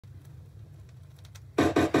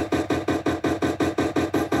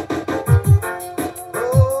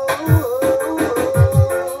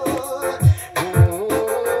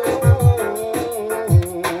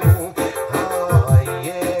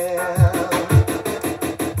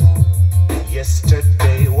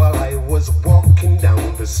Yesterday while I was walking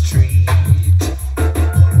down the street,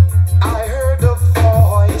 I heard the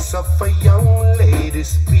voice of a young lady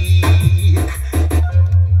speak.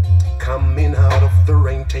 Coming out of the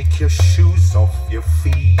rain, take your shoes off your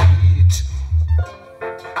feet.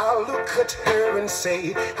 I'll look at her and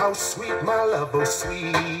say, how sweet my love, oh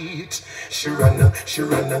sweet. Sharana,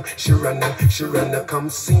 Sharana, Sharana, Sharana, come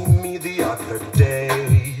see me the other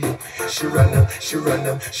day. Sharana,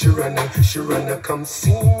 Sharana, Sharana, Sharana, come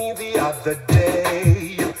see me the other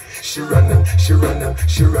day. Sharana, Sharana,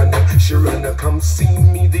 Sharana, Sharana, come see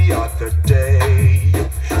me the other day.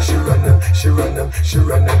 Sharana, Sharana,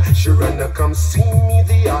 Sharana, Sharana, come see me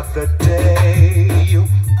the other day.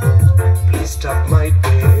 Please stop my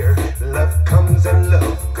dear, love comes and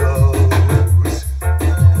love goes.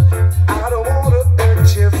 I don't want to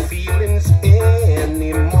hurt your feelings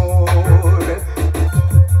anymore.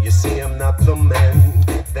 You see, I'm not the man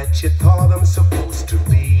that you thought I'm supposed to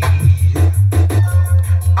be.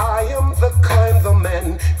 I am the kind of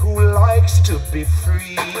man who likes to be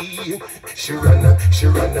free. Sharana,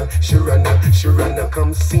 Sharana, Sharana, Sharana,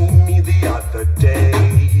 come see me the other day.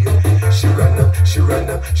 Sharana,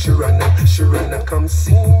 Sharana, Sharana, Sharana, come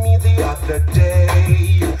see me the other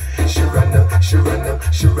day. Sharana, Sharana,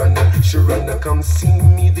 Sharana, Sharana, come see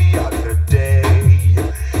me the other day.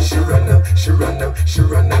 Sharana, Sharana,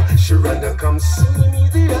 Sharana, Sharana, come see me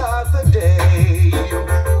the other day.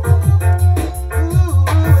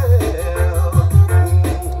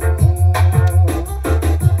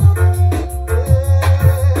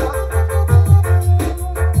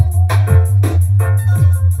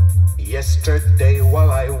 Yesterday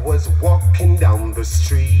while I was walking down the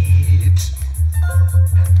street,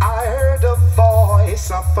 I heard a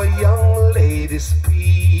voice of a young lady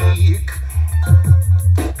speak.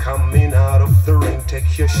 Coming out of the rain,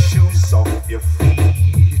 take your shoes off your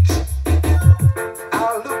feet.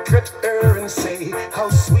 I look at her and say, how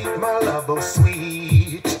sweet my love, oh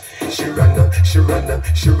sweet. Sharana, Sharana,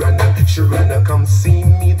 Sharana, Sharana, come see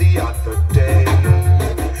me the other day.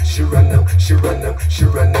 Sharana, Sharana,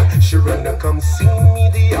 Sharana, Sharana, come see me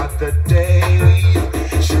the other day.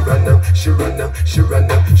 Sharana, Sharana,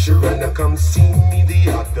 Sharana, Sharana, come see me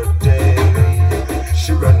the other day.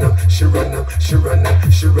 Sharana, Sharana, Sharana,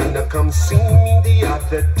 Sharana, come see me the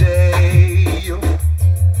other day.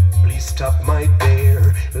 Please stop my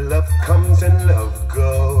dear, love comes and love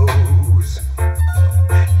goes.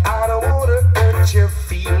 I don't want to hurt your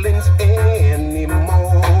feelings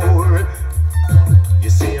anymore. You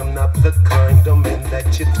see, I'm not the kind of man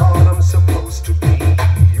that you thought I'm supposed to be.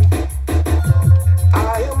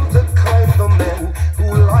 I am the kind of man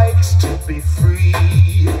who likes to be free.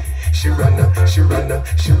 Sharana, Sharana,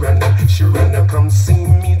 Sharana, Sharana, come see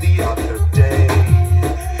me the other day.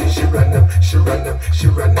 Sharana, Sharana,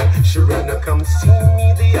 Sharana, Sharana, come see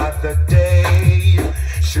me the other day.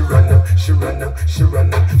 Sharana, Sharana,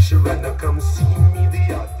 Sharana, Sharana, come see me